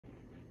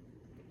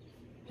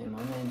Hey,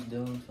 my name's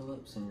Dylan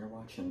Phillips and you're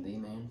watching The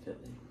Man Philly.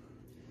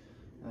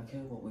 Okay,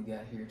 what we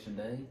got here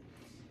today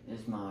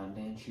is my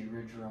Dancy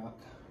Ridge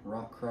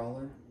rock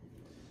crawler.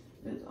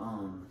 It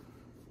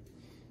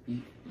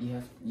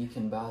you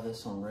can buy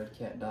this on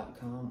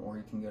redcat.com, or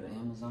you can go to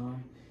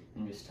Amazon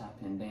and just type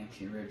in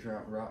Dancy Ridge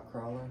rock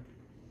crawler.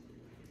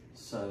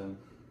 So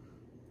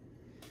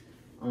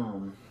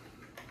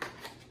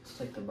let's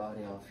take the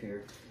body off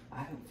here. I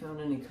haven't found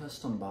any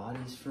custom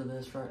bodies for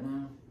this right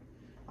now.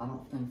 I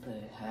don't think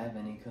they have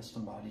any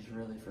custom bodies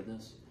really for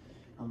this.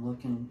 I'm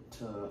looking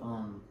to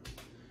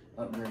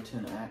upgrade to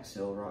an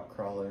axial rock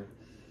crawler.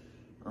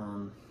 I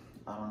don't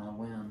know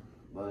when,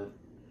 but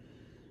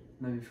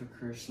maybe for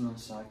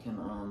Christmas I can,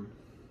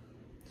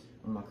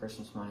 with my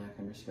Christmas money I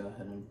can just go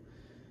ahead and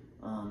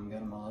go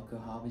to my local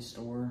hobby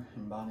store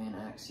and buy me an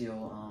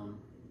axial, I'm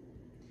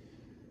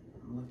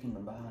looking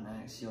to buy an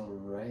axial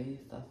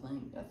Wraith, I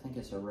think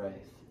it's a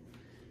Wraith.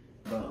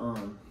 But,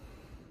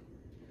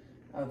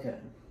 okay.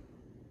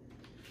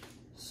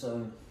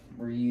 So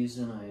we're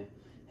using a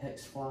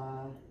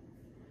Hexfly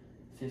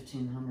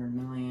 1500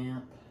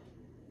 milliamp,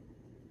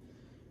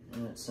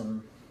 and it's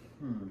some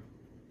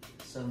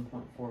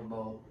 7.4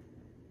 volt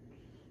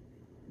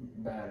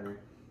battery.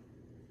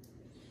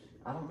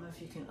 I don't know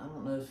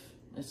if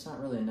it's not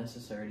really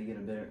necessary to get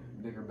a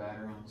bigger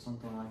battery on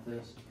something like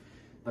this,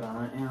 but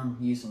I am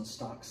using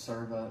stock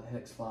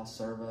Hexfly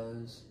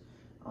servos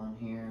on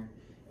here.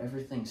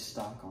 Everything's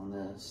stock on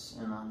this,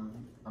 and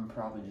I'm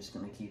probably just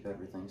gonna keep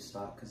everything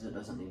stock because it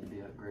doesn't need to be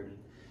upgraded.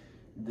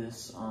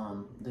 This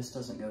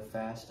doesn't go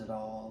fast at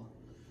all.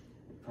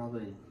 It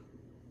probably,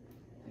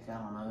 I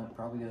don't know, it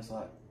probably goes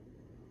like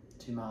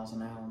 2 miles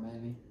an hour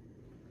maybe.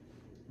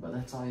 But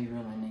that's all you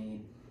really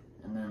need.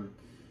 And then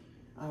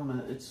I don't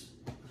know, it's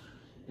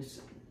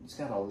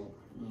got a,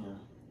 you know,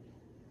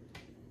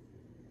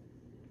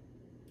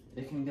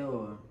 it can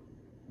go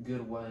a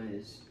good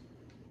ways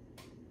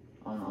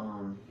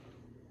on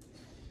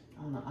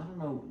I don't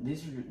know.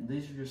 These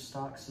are just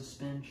stock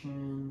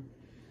suspension,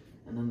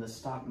 and then the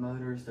stock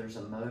motors. There's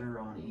a motor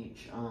on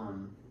each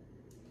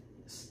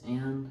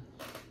end.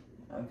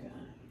 Okay,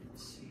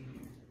 let's see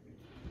here.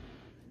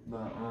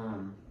 But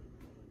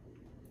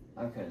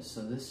okay.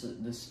 So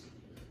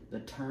the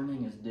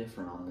turning is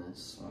different on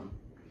this one.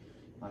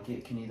 Like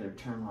it can either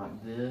turn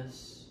like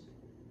this.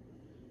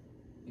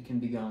 It can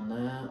be going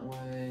that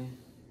way,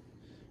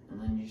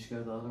 and then you just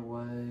go the other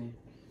way,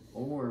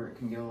 or it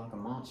can go like a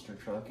monster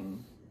truck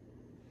and.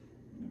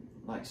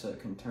 Like so it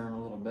can turn a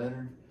little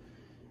better,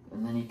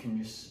 and then you can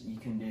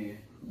do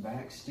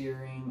back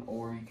steering,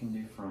 or you can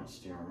do front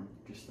steering,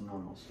 just the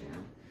normal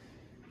steering.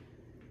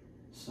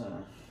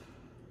 So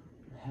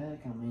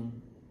heck, I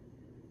mean,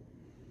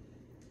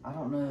 I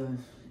don't know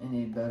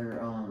any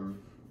better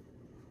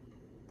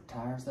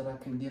tires that I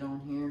can get on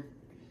here.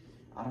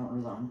 I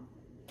don't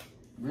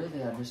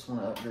really I just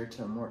want to upgrade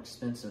to a more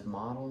expensive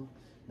model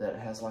that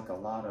has like a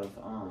lot of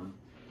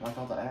like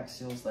all the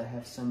axials, they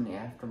have so many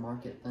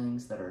aftermarket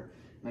things that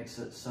makes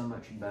it so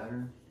much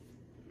better.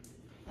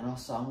 And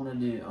also I want to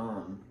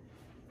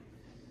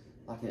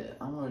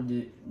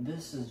do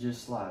this is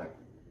just like,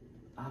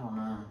 I don't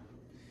know,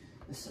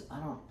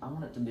 I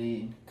want it to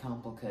be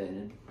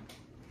complicated.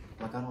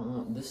 Like I don't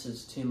want, this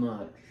is too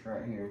much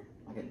right here.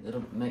 Like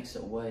it makes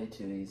it way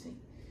too easy.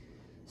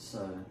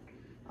 So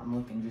I'm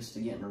looking just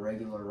to get in a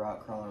regular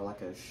rock crawler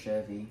like a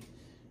Chevy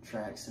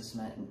Traxxas,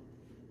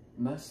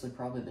 mostly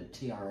probably the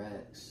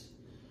TRX.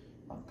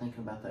 I'm thinking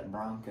about that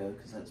Bronco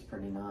because that's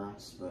pretty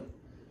nice, but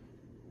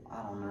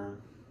I don't know.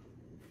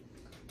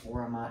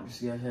 Or I might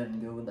just go ahead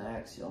and go with the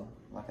axial.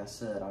 Like I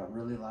said, I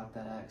really like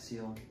that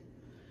axial.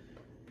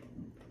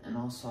 And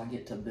also I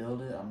get to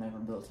build it. I've never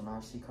built an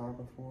RC car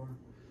before,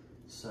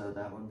 so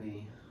that would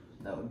be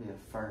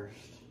a first.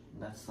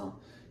 That's the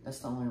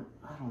only,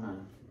 I don't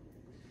know.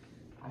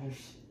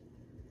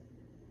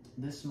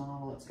 This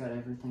model, it's got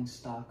everything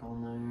stock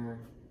on there.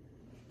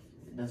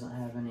 It doesn't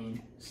have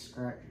any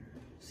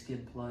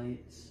skid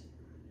plates.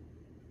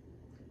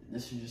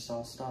 This is just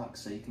all stock,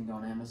 so you can go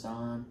on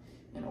Amazon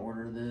and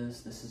order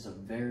this. This is a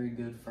very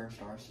good first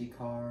RC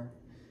car.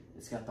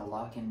 It's got the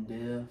lock-in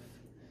diff,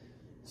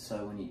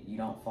 so when you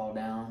don't fall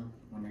down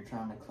when you're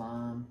trying to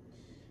climb.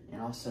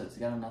 And also it's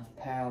got enough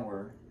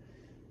power,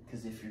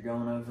 because if you're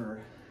going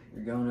over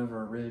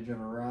a ridge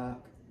of a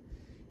rock,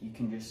 you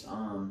can just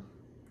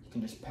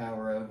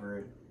power over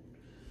it,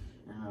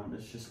 and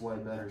it's just way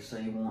better. So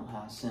you want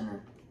high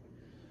center.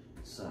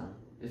 So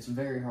it's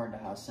very hard to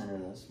high center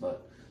this,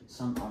 but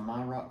on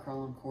my rock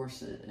crawling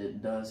course,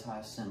 it does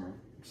high center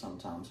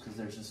sometimes, because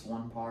there's this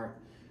one part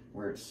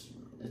where it's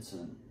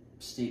a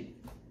steep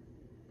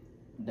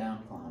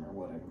downcline or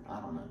whatever.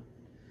 I don't know.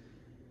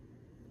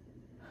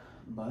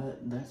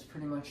 But that's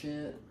pretty much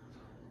it.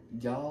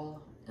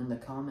 Y'all in the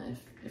comment,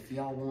 if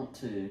y'all want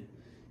to,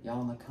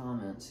 y'all in the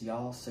comments,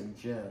 y'all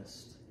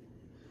suggest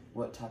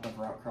what type of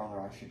rock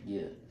crawler I should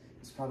get.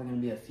 It's probably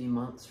going to be a few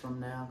months from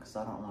now, because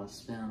I don't want to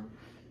spend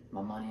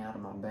my money out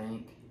of my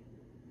bank.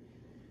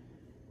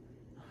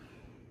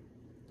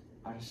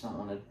 I just don't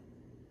want to,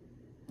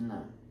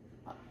 no.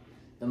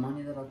 the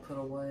money that I put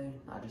away,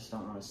 I just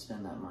don't want to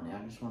spend that money.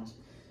 I just want to,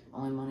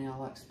 only money I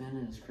like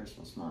spending is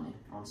Christmas money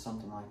on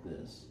something like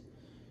this.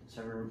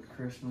 So every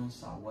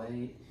Christmas I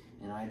wait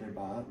and I either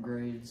buy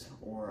upgrades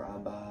or I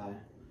buy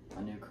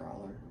a new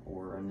crawler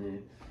or a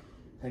new,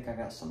 I think I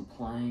got some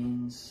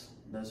planes.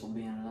 Those will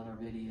be in another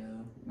video.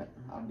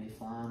 I'll be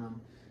flying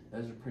them.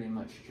 Those are pretty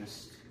much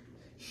just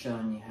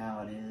showing you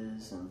how it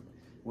is and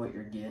what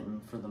you're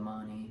getting for the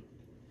money.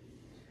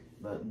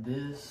 But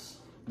this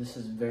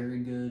is very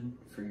good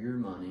for your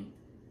money.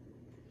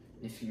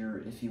 If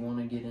you want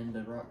to get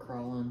into rock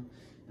crawling,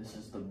 this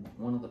is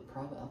one of the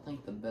probably, I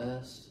think, the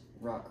best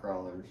rock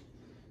crawlers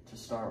to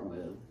start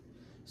with.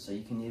 So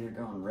you can either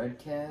go on Red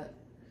Cat.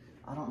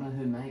 I don't know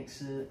who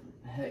makes it.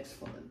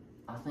 Hexfly.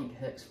 I think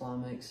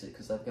Hexfly makes it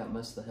because they've got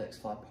most of the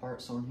Hexfly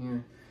parts on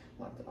here,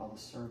 like all the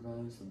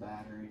servos, the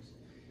batteries,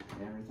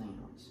 and everything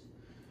else.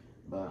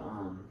 But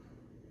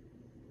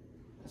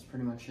that's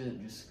pretty much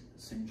it. Just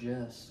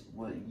suggest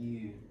what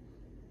you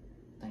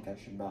think I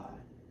should buy,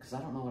 because I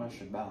don't know what I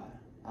should buy.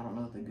 I don't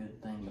know the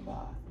good thing to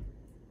buy.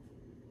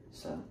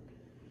 So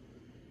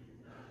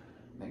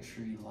make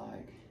sure you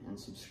like and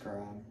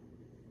subscribe.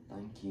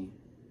 Thank you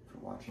for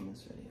watching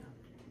this video.